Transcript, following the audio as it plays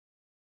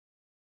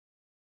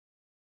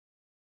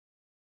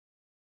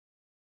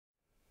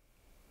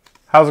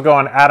How's it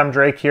going? Adam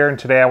Drake here, and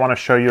today I want to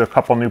show you a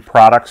couple new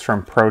products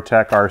from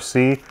Protek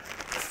RC.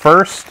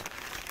 First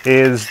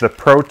is the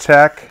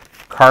Protek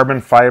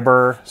carbon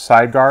fiber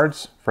side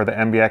guards for the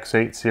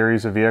MBX8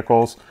 series of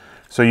vehicles.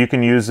 So you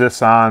can use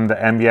this on the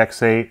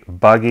MBX8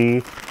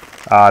 buggy,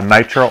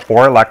 nitro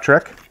or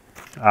electric.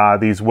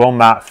 These will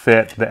not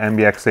fit the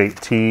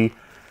MBX8T,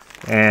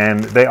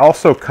 and they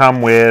also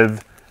come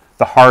with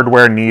the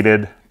hardware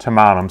needed to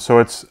mount them. So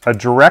it's a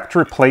direct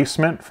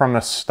replacement from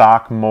the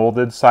stock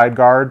molded side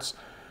guards,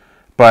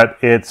 but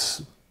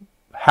it's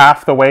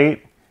half the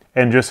weight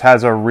and just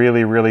has a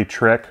really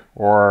trick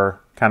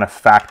or kind of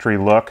factory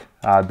look,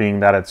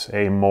 being that it's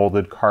a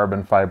molded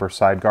carbon fiber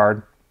side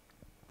guard.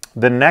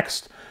 The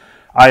next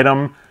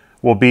item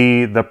will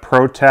be the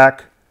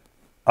Protek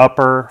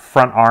upper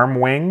front arm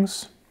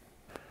wings.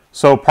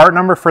 So part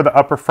number for the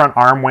upper front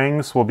arm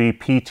wings will be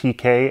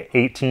PTK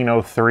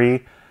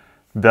 1803.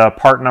 The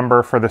part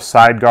number for the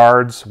side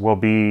guards will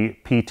be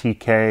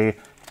PTK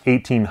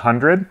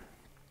 1800.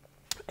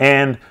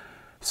 And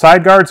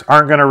side guards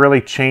aren't going to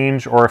really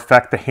change or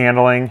affect the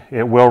handling.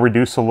 It will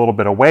reduce a little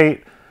bit of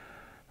weight,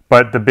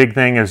 but the big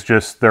thing is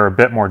just they're a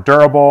bit more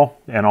durable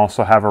and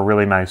also have a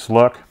really nice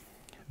look.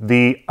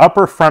 The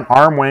upper front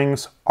arm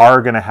wings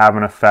are going to have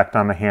an effect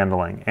on the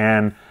handling,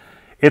 and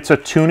it's a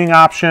tuning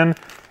option.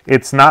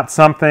 It's not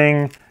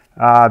something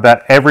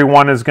that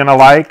everyone is going to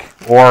like,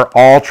 or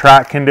all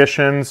track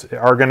conditions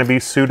are going to be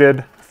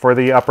suited for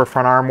the upper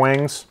front arm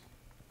wings,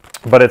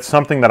 but it's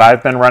something that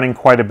I've been running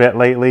quite a bit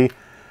lately.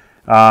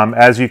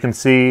 As you can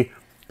see,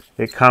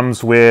 it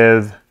comes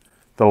with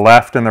the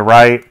left and the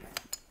right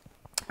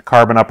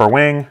carbon upper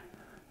wing,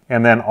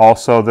 and then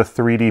also the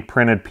 3D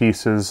printed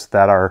pieces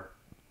that are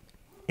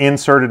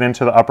inserted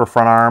into the upper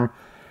front arm,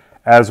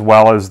 as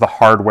well as the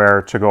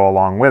hardware to go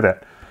along with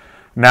it.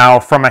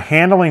 Now, from a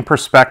handling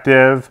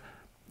perspective,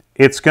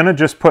 it's going to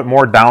just put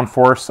more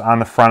downforce on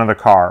the front of the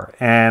car.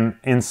 And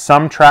in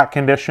some track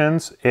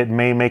conditions, it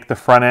may make the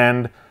front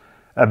end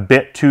a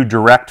bit too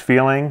direct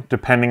feeling,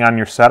 depending on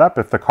your setup.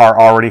 If the car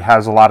already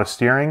has a lot of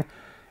steering,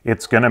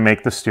 it's going to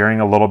make the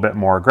steering a little bit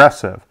more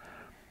aggressive.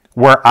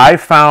 Where I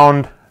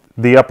found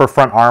the upper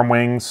front arm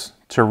wings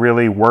to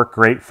really work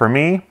great for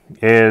me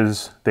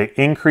is they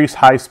increase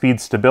high-speed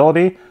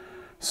stability.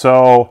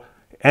 So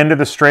end of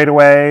the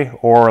straightaway,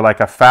 or like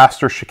a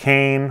faster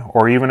chicane,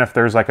 or even if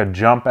there's like a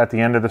jump at the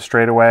end of the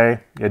straightaway,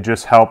 it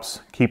just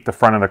helps keep the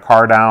front of the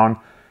car down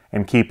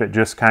and keep it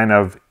just kind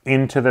of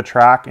into the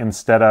track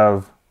instead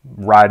of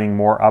riding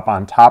more up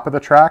on top of the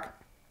track.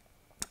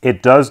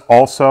 It does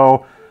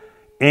also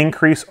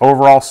increase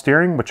overall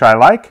steering, which I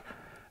like.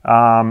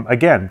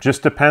 Again,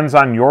 just depends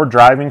on your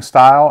driving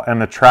style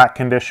and the track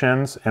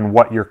conditions and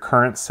what your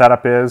current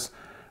setup is.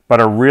 But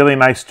a really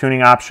nice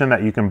tuning option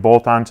that you can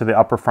bolt onto the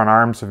upper front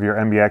arms of your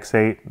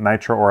MBX8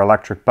 nitro or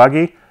electric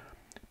buggy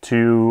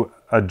to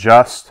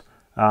adjust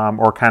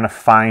or kind of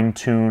fine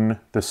tune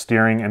the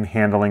steering and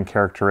handling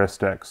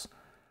characteristics.